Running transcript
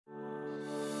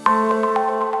Hi,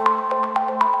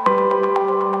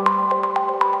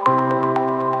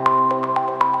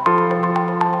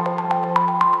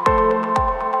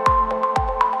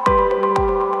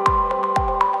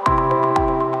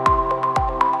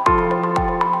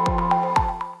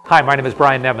 my name is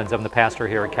Brian Nevins. I'm the pastor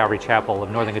here at Calvary Chapel of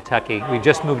Northern Kentucky. We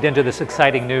just moved into this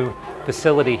exciting new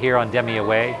facility here on Demia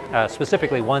Way,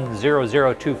 specifically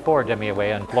 10024 Demia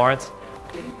Way in Florence.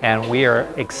 And we are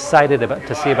excited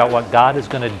to see about what God is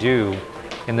going to do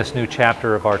in this new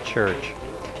chapter of our church.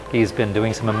 He's been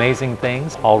doing some amazing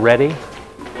things already.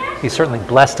 He's certainly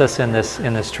blessed us in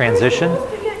this transition,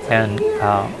 and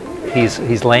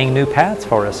he's laying new paths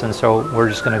for us. And so we're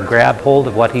just going to grab hold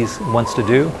of what he wants to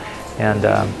do and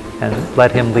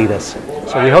let him lead us.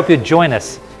 So we hope you join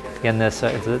us in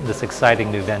this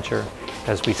exciting new venture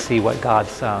as we see what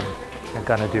God's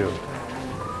going to do.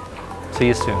 See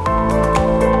you soon.